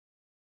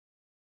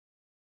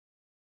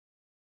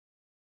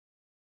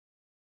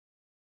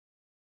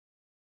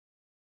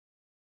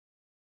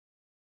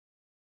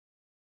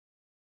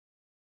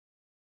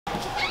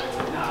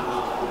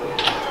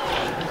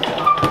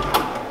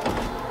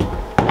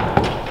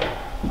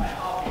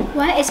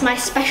Where is my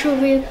special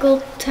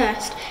regal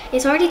toast?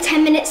 It's already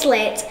 10 minutes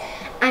late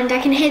and I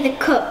can hear the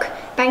cook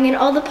banging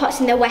all the pots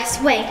in the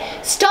west wing.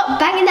 Stop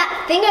banging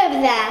that thing over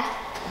there.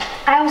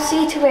 I'll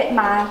see to it,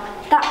 ma'am.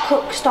 That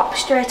cook stops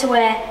straight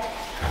away.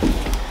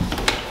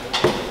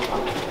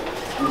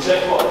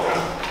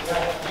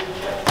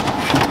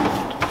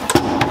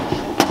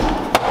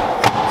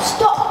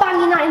 Stop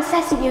banging that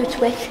incessant, you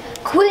twit.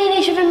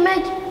 Queenie should be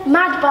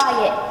mad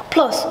by it.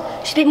 Plus,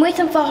 she's been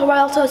waiting for her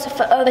royal toaster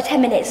for over 10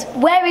 minutes.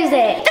 Where is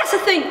it? That's the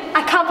thing.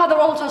 I can't find the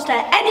royal toaster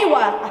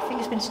anywhere. I think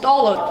it's been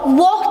stolen.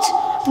 What?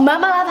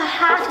 Mum will have a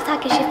heart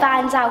attack if she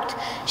finds out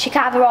she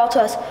can't have a royal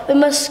toast. We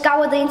must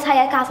scour the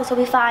entire castle till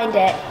we find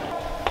it.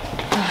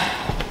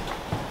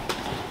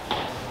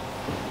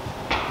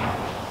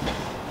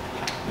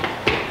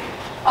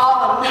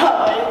 Oh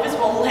no,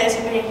 invisible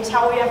laser beams.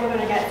 How are we ever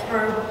going to get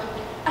through?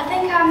 I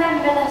think I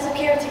remember the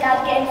security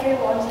guard getting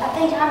through once. I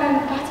think I remember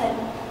the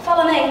pattern.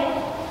 Follow me.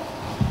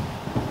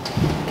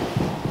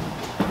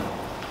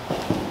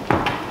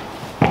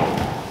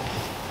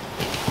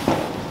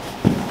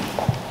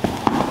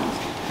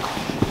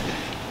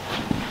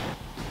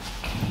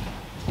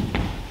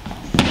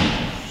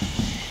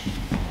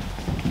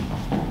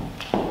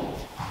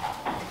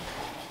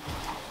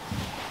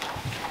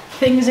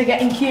 Things are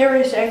getting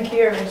curiouser and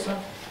curiouser,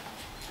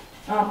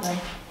 aren't they?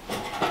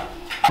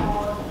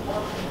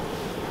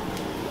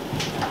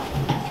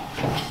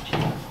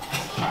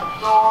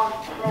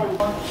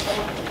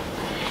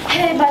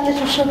 Hey, my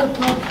little sugar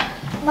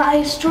plum.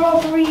 My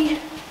strawberry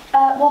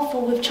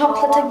waffle with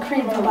chocolate and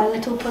cream for my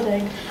little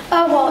pudding.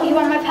 Oh, what? You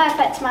are my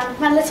perfect man,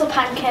 my little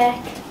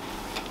pancake.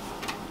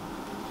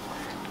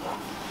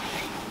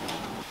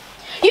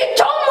 You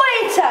dumb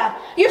waiter!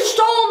 You've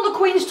stolen the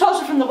Queen's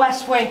toaster from the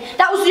West Wing.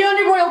 That was the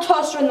only royal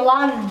toaster in the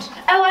land.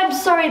 Oh, I'm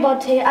sorry,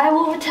 Monty. I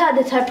will return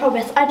it, I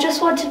promise. I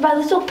just wanted my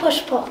little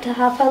pushpot to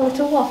have her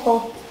little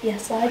waffle.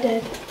 Yes, I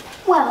did.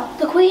 Well,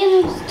 the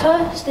Queen's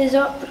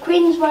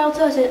royal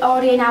toast is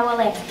already an hour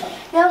late.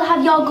 They'll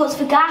have your guts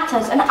for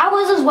garters and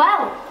ours as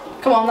well.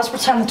 Come on, let's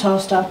pretend the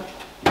toaster.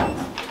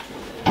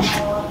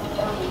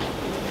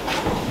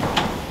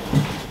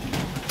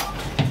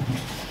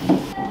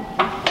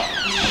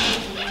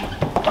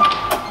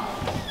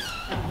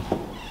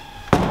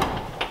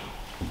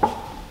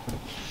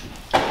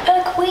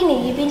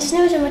 Queenie, you've been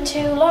snoozing for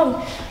too long.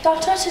 Our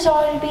toast has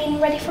already been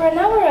ready for an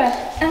hour.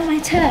 Oh, my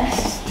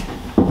toast.